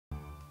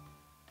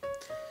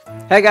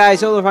Hey guys,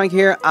 Solo Frank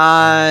here,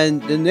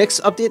 and the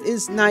next update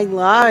is 9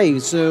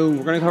 Live, so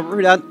we're gonna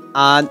cover that,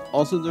 and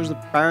also there's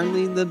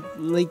apparently the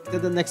link to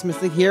the next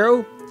Mystic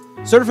Hero,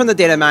 sort of from the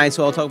data mine,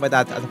 so I'll talk about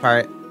that at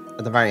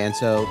the very end,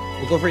 so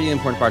we'll go for the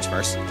important parts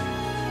first.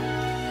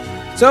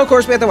 So of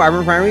course we have the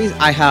Wyvern primaries.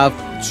 I have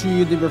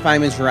 2 of the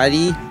refinements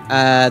ready.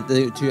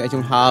 The 2 I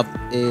don't have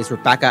is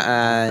Rebecca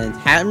and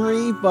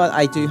Henry, but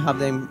I do have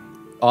them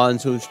on,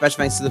 so special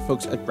thanks to the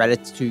folks at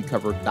Reddit to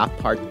cover that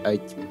part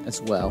out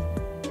as well.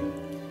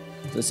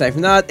 So aside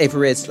from that,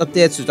 for its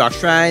updates to Dark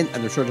Shrine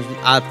and the short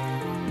app,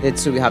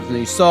 so we have the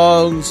new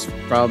songs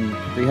from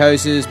Three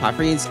Houses,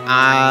 Patrines,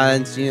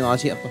 and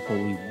Genealogy of the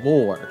Holy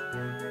War.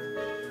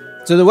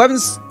 So the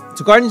weapons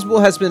to Guardian's Bow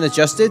has been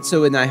adjusted,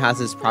 so it now has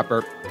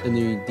the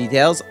new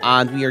details,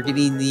 and we are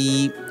getting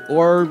the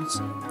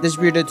orbs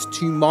distributed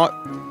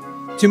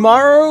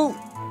tomorrow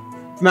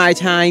my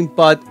time,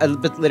 but a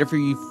little bit later for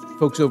you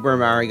folks over in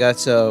America,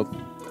 so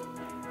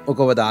we'll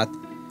go with that.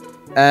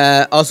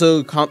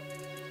 Also,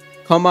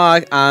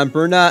 Comag and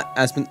Bruna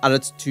has been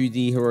added to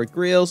the Heroic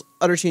Grails.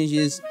 Other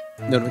changes,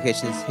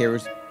 notifications,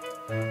 heroes.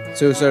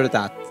 So sort of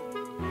that.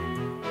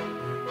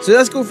 So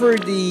let's go for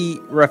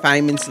the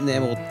refinements and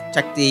then we'll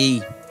check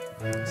the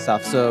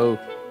stuff. So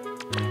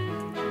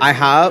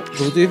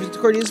we'll do the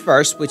Cordea's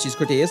first, which is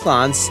Cordea's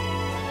Lance.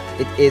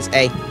 It is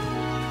a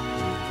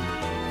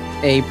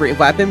brave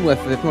weapon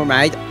with a bit more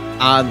might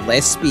and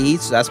less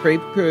speed, so that's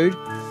pretty good.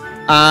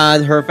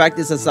 And her effect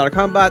is at start of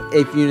combat.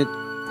 If unit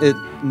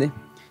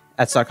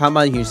at start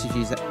combat, units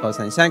use plus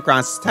 90%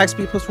 grants attack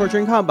speed plus 4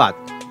 during combat.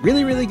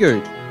 Really, really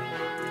good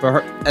for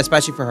her,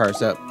 especially for her.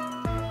 So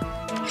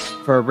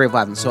for a brave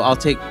weapon, so I'll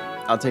take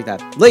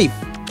that. Leaf,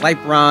 light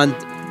brand.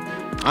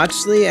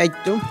 Actually, I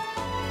don't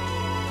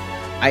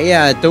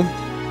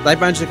light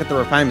brand should get the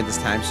refinement this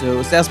time.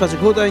 So stealth special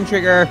cooldown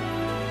trigger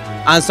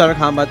and start of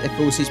combat. If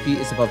foe CP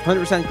is above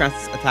 100%,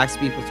 grants attack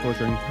speed plus 4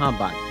 during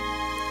combat.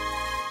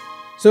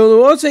 So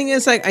the one thing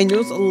is, like, I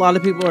noticed a lot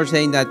of people are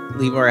saying that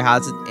Levi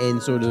has it in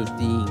sort of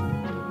the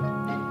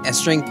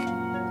S-Strength,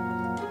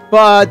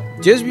 but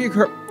just I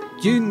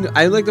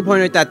would like to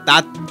point out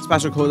that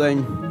special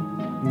cooldown,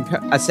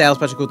 a sales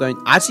special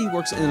cooldown, actually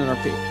works in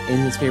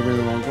his favor in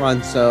the long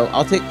run. So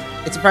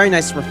it's a very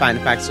nice refined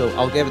effect, so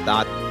I'll give it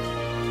that.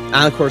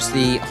 And of course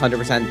the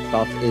 100%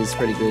 buff is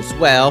pretty good as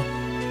well.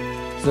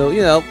 So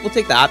we'll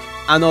take that.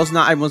 And also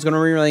not everyone's gonna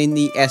rerun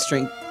the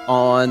S-Strength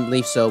on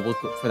Leaf, so we'll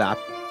go for that.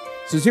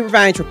 So Super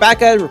Valiant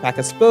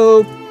Rebecca's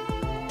bow,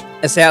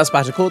 a sales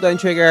special cooldown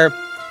trigger,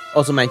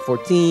 also mine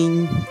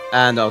 14,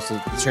 and also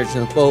the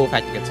traditional bow,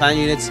 effective against time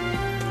units.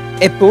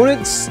 If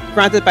bonus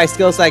granted by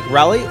skills like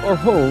Rally or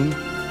Hone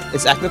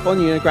is active on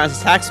unit,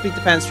 grants attack speed,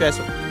 defense, stress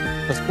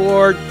plus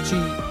 4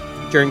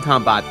 during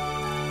combat.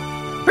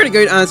 Pretty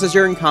good, and it says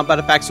during combat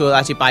effects, so it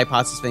actually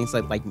bypasses things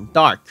like Light and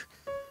Dark.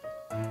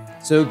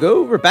 So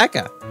go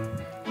Rebecca.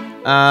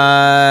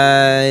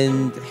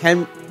 And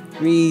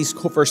Henry's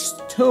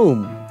first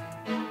tome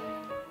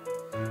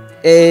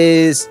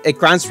is it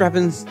grants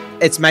weapons.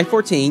 It's Might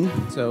 14,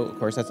 so of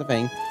course that's a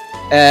thing.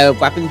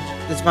 Weapon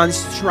disadvantage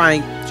to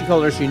 2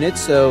 colors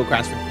units, so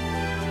grants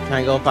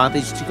triangle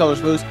advantage 2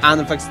 colors foes and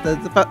inflicts the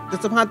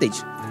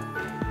disadvantage.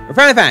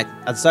 Refine effect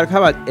at the start of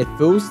combat, if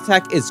foe's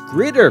attack is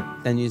greater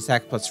than unit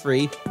attack plus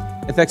 3,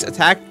 affects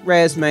attack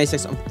res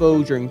 -6 on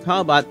foe during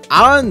combat,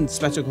 and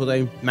special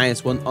cooldown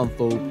 -1 on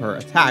foe per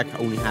attack.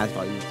 Only has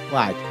values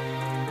flag.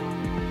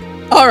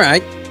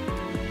 Alright,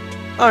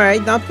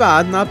 not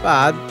bad.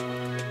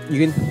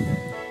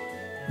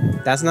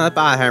 That's not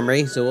bad,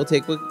 Henry, so we'll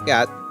take what we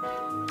got.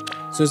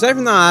 So aside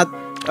from that,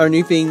 our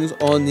new things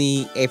on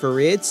the Aether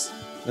raids,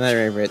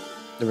 the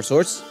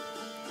resorts.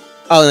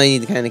 Oh, and I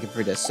need to kind of get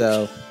for this,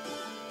 so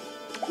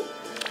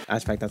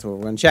that's what we're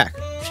going to check.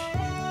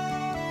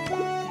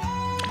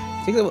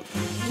 Take the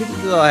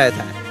little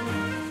attack.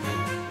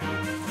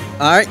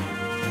 Alright.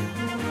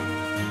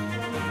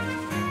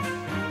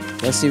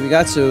 Let's see what we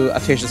got. So,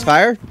 Efficacious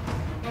Fire.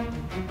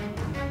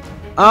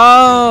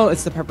 Oh,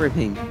 it's the pepper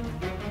pink.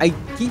 I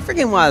keep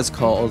forgetting what it's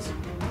called.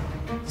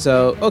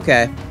 So,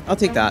 okay. I'll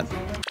take that.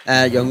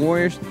 Young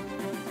Warriors.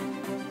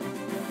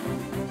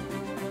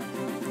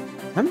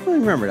 I don't really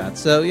remember that.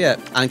 So, yeah.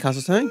 And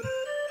Castle Town.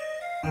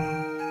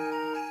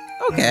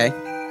 Okay.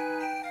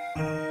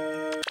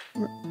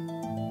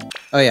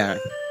 Oh, yeah.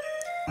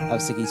 That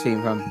was Sicky's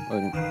theme from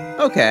Odin.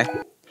 Okay.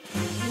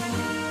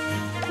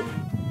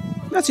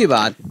 Not too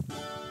bad.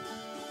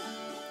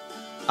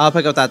 I'll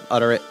pick up that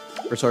other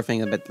resort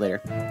thing a bit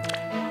later.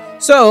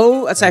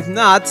 So, aside from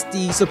that,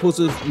 the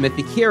supposed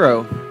mythic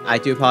hero. I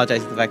do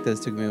apologize for the fact that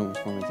it took me almost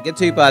 4 minutes to get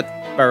to, but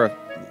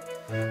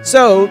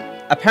so,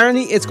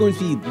 apparently it's going to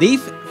be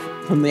Leaf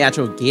from the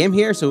actual game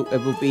here, so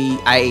it will be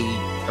a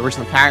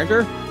original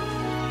character.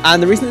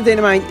 And the reason the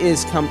data mine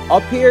is come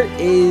up here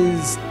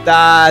is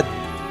that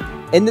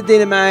in the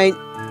data mine,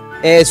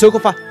 Soko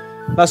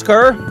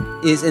Vaskur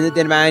is in the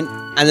data mine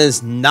and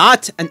is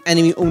not an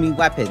enemy-only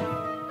weapon.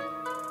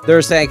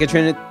 There's like a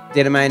trinity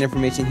data mine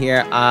information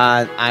here,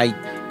 and I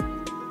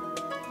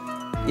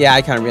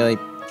can't really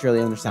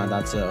truly understand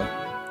that. So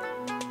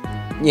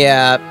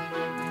yeah,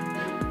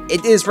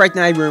 it is right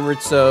now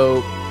rumored,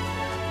 so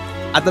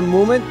at the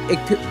moment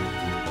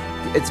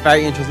it's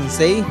very interesting to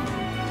see.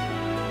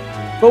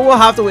 But we'll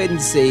have to wait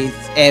and see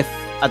if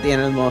at the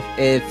end of the month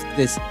if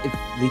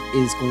Leaf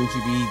is going to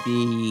be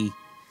the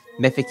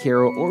mythic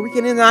hero or we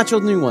get a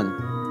natural new one.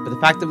 But the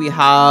fact that we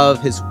have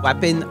his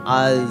weapon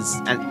as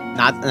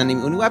not an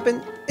enemy only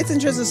weapon, it's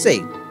interesting to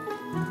see.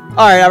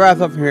 Alright, I'll wrap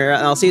up here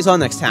and I'll see you all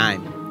next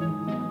time.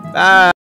 Bye.